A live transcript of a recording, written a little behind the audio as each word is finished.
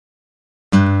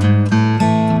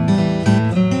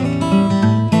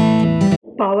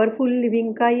Powerful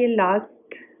living का ये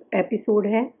last episode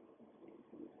है।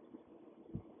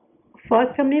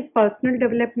 फर्स्ट हमने पर्सनल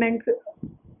डेवलपमेंट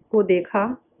को देखा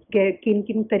कि किन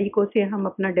किन तरीकों से हम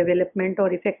अपना डेवलपमेंट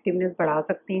और इफेक्टिवनेस बढ़ा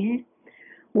सकते हैं।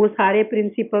 वो सारे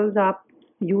प्रिंसिपल्स आप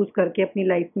यूज़ करके अपनी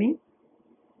लाइफ में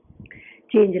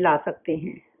चेंज ला सकते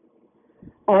हैं।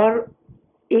 और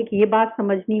एक ये बात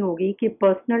समझनी होगी कि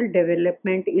personal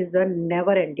development is a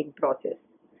never ending process.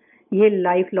 ये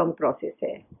लाइफ लॉन्ग प्रोसेस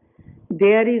है।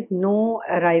 There is no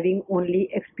arriving, only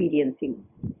experiencing.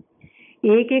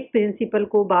 एक एक प्रिंसिपल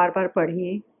को बार बार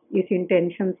पढ़िए इस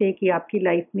इंटेंशन से कि आपकी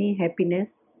लाइफ में हैप्पीनेस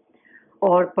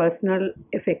और पर्सनल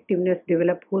इफेक्टिवनेस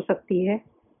डेवलप हो सकती है।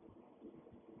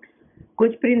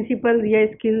 कुछ प्रिंसिपल या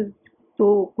स्किल्स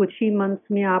तो कुछ ही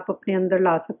मंथ्स में आप अपने अंदर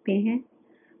ला सकते हैं,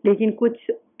 लेकिन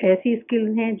कुछ ऐसी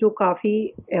स्किल्स हैं जो काफ़ी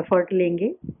एफर्ट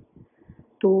लेंगे।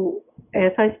 तो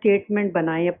ऐसा स्टेटमेंट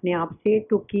बनाएं अपने आप से,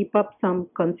 to keep up some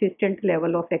consistent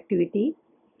level of activity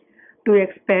to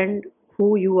expand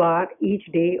who you are each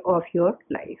day of your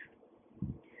life.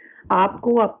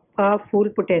 आपको आपका फुल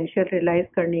पोटेंशियल रियलाइज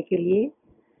करने के लिए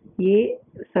ये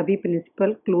सभी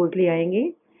प्रिंसिपल क्लोजली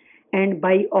आएंगे। And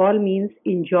by all means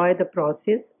enjoy the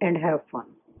process and have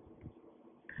fun.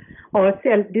 और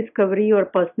self discovery और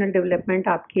पर्सनल डेवलपमेंट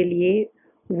आपके लिए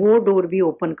वो डोर भी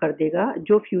ओपन कर देगा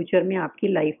जो फ्यूचर में आपकी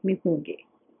लाइफ में होंगे।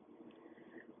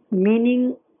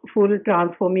 मीनिंगफुल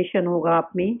ट्रांसफॉर्मेशन होगा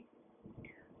आप में,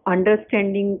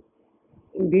 अंडरस्टैंडिंग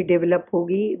भी डेवलप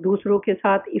होगी, दूसरों के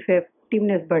साथ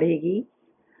इफेक्टिवनेस बढ़ेगी,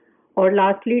 और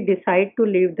lastly decide to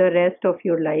live the rest of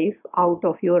your life out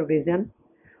of your vision.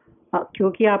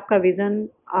 क्योंकि आपका विजन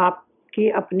आपके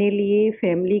अपने लिए,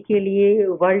 फैमिली के लिए,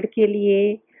 वर्ल्ड के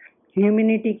लिए,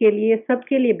 ह्यूमैनिटी के लिए,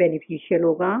 सबके लिए बेनिफिशियल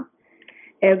होगा।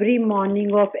 Every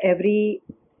morning of every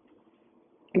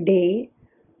day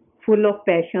full of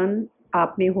passion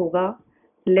आप में होगा।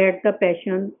 Let the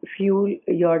passion fuel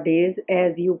your days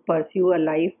as you pursue a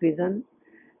life vision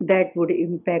that would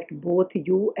impact both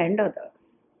you and others.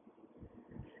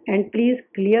 And please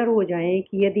clear हो जाएं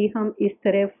कि यदि हम इस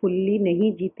तरह फुल्ली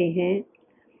नहीं जीते हैं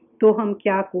तो हम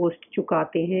क्या कॉस्ट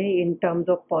चुकाते हैं in terms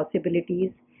of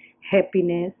possibilities,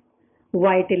 happiness,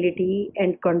 Vitality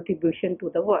and contribution to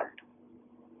the world.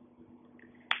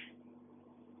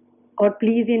 और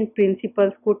प्लीज़ इन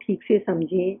प्रिंसिपल्स को ठीक से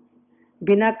समझें,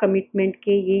 बिना कमिटमेंट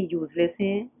के ये यूजलेस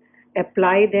हैं।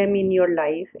 Apply them in your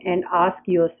life and ask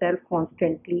yourself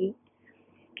constantly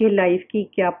कि लाइफ की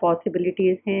क्या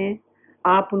पॉसिबिलिटीज़ हैं,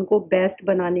 आप उनको बेस्ट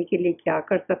बनाने के लिए क्या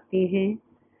कर सकते हैं,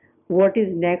 what is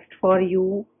next for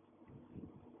you.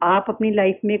 आप अपनी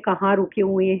लाइफ में कहाँ रुके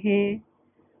हुए हैं,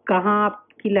 कहाँ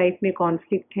आपकी लाइफ में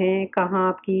कॉन्फ्लिक्ट हैं, कहाँ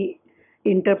आपकी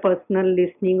इंटरपर्सनल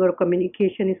लिसनिंग और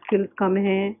कम्युनिकेशन स्किल्स कम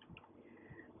हैं,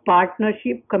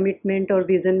 पार्टनरशिप, कमिटमेंट और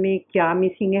विजन में क्या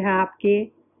मिसिंग है आपके।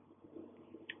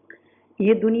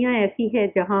 ये दुनिया ऐसी है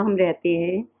जहाँ हम रहते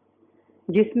हैं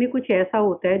जिसमें कुछ ऐसा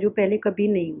होता है जो पहले कभी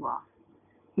नहीं हुआ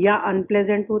या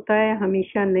अनप्लेजेंट होता है।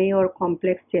 हमेशा नए और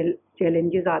कॉम्प्लेक्स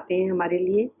चैलेंजेस आते हैं हमारे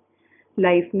लिए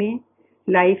लाइफ में।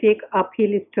 लाइफ एक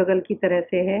अपहिल स्ट्रगल की तरह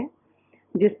से है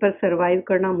जिस पर सरवाइव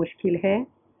करना मुश्किल है।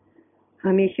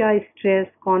 हमेशा स्ट्रेस,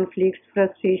 कॉन्फ्लिक्ट,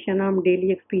 फ्रस्ट्रेशन हम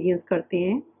डेली एक्सपीरियंस करते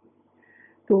हैं।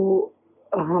 तो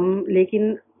हम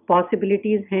लेकिन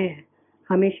पॉसिबिलिटीज़ हैं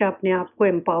हमेशा अपने आप को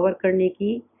एम्पावर करने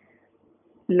की,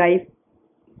 लाइफ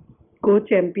को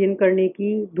चैम्पियन करने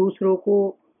की, दूसरों को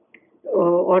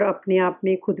और अपने आप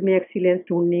में खुद में एक्सीलेंस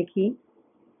ढूंढने की।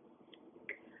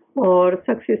 और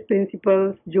सक्सेस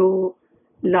प्रिंसिपल्स जो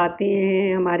लाते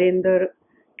हैं हमारे अंदर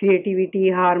क्रिएटिविटी,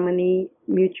 हार्मनी,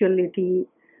 म्यूचुअलिटी,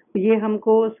 ये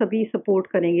हमको सभी सपोर्ट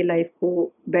करेंगे लाइफ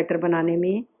को बेटर बनाने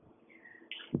में।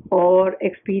 और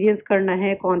एक्सपीरियंस करना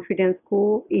है कॉन्फिडेंस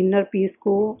को, इनर पीस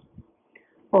को,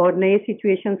 और नए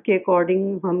सिचुएशंस के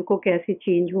अकॉर्डिंग हमको कैसे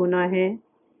चेंज होना है।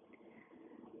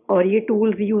 और ये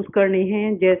टूल्स यूज़ करने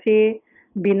हैं, जैसे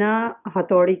बिना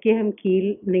हथौड़ी के हम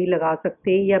कील नहीं लगा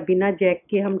सकते या बिना जैक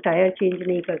के हम टायर चेंज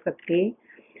नहीं कर सकते,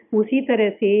 उसी तरह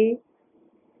से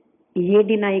ये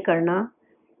डिनाई करना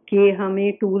कि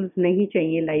हमें टूल्स नहीं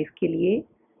चाहिए लाइफ के लिए,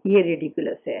 ये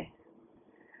रिडिकुलस है।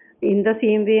 इन द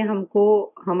सेम वे हमको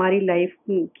हमारी लाइफ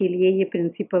के लिए ये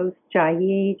प्रिंसिपल्स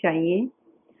चाहिए ही चाहिए।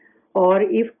 और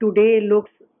if today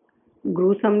looks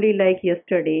gruesomely like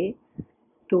yesterday,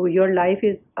 तो your life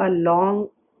is a long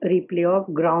replay of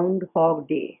groundhog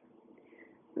day.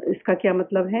 इसका क्या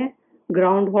मतलब है?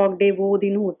 ग्राउंड हॉग डे वो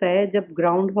दिन होता है जब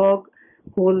ग्राउंड हॉग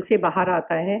होल से बाहर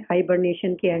आता है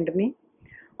हाइबरनेशन के एंड में,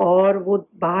 और वो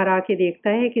बाहर आके देखता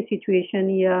है कि सिचुएशन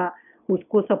या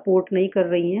उसको सपोर्ट नहीं कर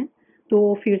रही हैं, तो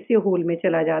वो फिर से होल में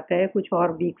चला जाता है कुछ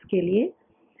और वीक्स के लिए।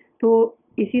 तो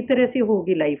इसी तरह से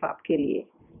होगी लाइफ आपके लिए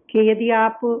कि यदि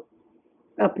आप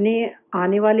अपने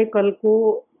आने वाले कल को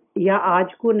या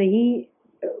आज को नहीं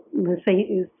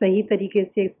सही सही तरीके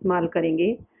से इस्तेमाल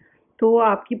करेंगे तो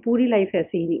आपकी पूरी लाइफ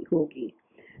ऐसे ही होगी।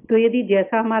 तो यदि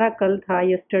जैसा हमारा कल था,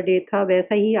 यस्टरडे था,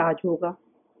 वैसा ही आज होगा,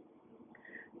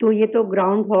 तो ये तो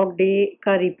ग्राउंड हॉग डे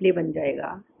का रिप्ले बन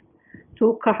जाएगा।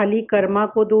 तो खाली कर्मा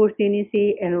को दोष देने से,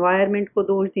 एनवायरनमेंट को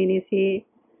दोष देने से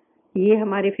ये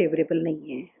हमारे फेवरेबल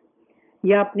नहीं है,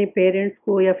 या अपने पेरेंट्स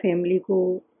को या फैमिली को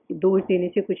दोष देने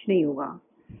से कुछ नहीं होगा।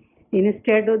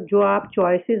 इंस्टेड जो आप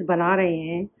चॉइसेस बना रहे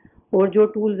हैं और जो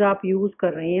टूल्स आप यूज़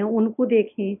कर रहे हैं उनको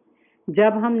देखें।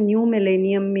 जब हम न्यू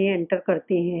मिलेनियम में एंटर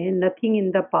करते हैं, nothing in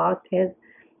the past has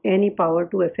any power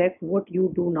to affect what you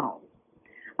do now.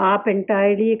 आप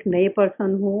एंटायरली एक नए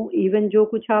पर्सन हो, इवन जो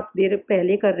कुछ आप देर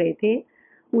पहले कर रहे थे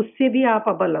उससे भी आप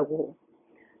अब अलग हो।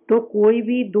 तो कोई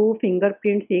भी दो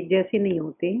फिंगरप्रिंट्स एक जैसे नहीं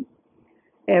होते।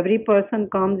 Every person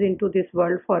comes into this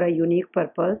world for a unique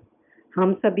purpose.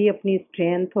 हम सभी अपनी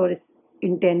स्ट्रेंथ और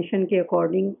इंटेंशन के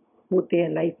अकॉर्डिंग होते हैं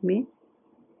लाइफ में।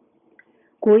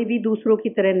 कोई भी दूसरों की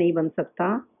तरह नहीं बन सकता।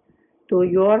 तो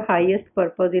your highest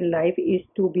purpose in life is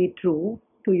to be true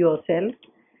to yourself.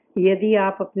 यदि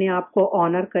आप अपने आप को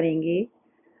ऑनर करेंगे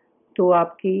तो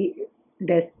आपकी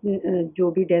जो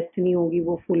भी डेस्टिनी होगी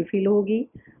वो फुलफिल होगी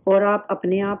और आप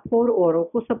अपने आप को और औरों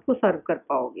को सबको सर्व कर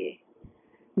पाओगे।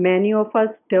 Many of us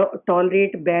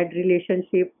tolerate bad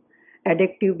relationship,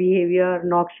 addictive behaviour,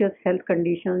 noxious health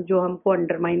conditions जो हमको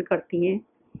अंडरमाइन करती हैं,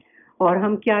 और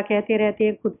हम क्या कहते रहते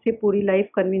हैं खुद से पूरी लाइफ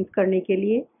कन्विंस करने के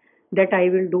लिए that I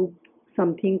will do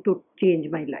something to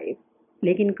change my life,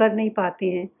 लेकिन कर नहीं पाते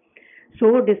हैं।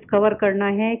 सो डिस्कवर करना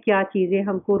है क्या चीज़ें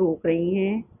हमको रोक रही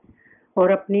हैं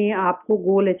और अपने आप को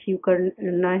गोल अचीव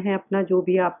करना है, अपना जो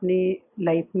भी आपने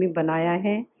लाइफ में बनाया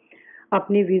है,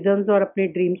 अपने विजन्स और अपने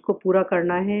ड्रीम्स को पूरा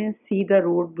करना है। सी द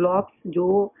रोड ब्लॉक्स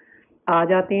जो आ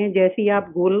जाते हैं, जैसे ही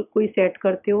आप गोल कोई सेट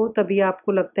करते हो तभी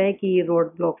आपको लगता है कि ये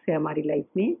रोड ब्लॉक्स है हमारी लाइफ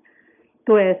में।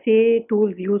 तो ऐसे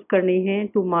टूल्स यूज करने हैं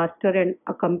to master and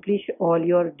accomplish all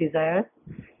your desires.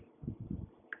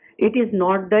 It is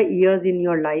not the years in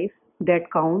your life that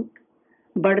count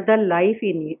but the life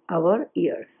in our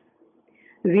years.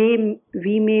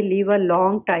 We may live a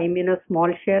long time in a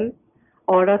small shell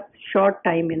or a short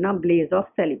time in a blaze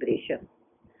of celebration.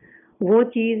 वो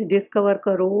चीज़ discover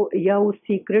करो या उस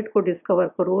secret को discover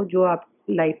करो जो आप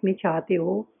life में चाहते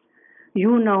हो।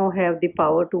 You now have the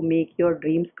power to make your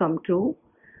dreams come true.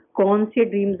 कौन से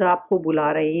ड्रीम्स आपको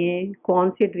बुला रहे हैं, कौन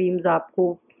से ड्रीम्स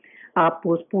आपको आप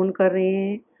पोस्टपोन कर रहे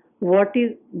हैं, what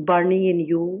is burning in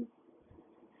you.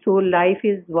 So life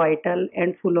is vital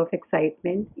and full of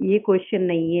excitement. ये क्वेश्चन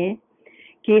नहीं है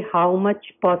कि how much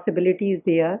possibility is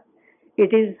there,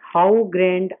 it is how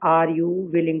grand are you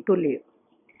willing to live.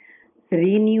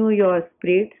 Renew your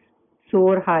spirits,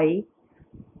 soar high,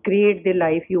 create the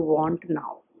life you want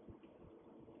now.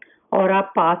 और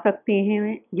आप पा सकते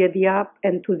हैं यदि आप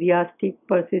एंथुजियास्टिक,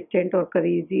 परसिस्टेंट और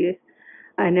करेजियस,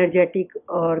 एनर्जेटिक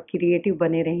और क्रिएटिव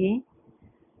बने रहें।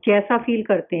 कैसा फील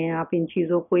करते हैं आप इन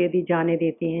चीज़ों को यदि जाने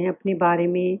देते हैं अपने बारे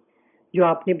में जो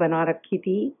आपने बना रखी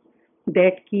थी।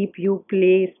 That keep you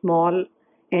play small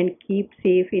and keep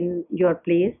safe in your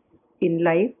place in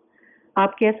life.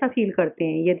 आप कैसा फील करते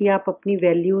हैं यदि आप अपनी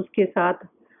वैल्यूज़ के साथ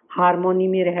हारमोनी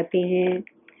में रहते हैं,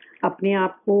 अपने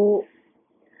आप को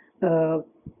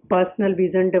पर्सनल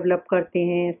विज़न डेवलप करते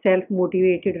हैं, सेल्फ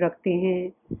मोटिवेटेड रखते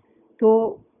हैं,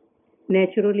 तो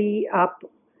नेचुरली आप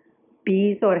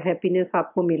पीस और हैप्पीनेस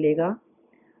आपको मिलेगा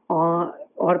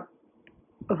और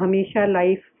हमेशा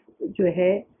लाइफ जो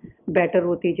है बेटर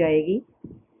होती जाएगी।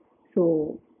 सो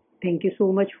thank you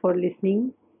so much for listening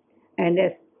and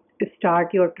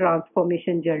start your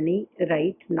transformation journey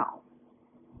right now.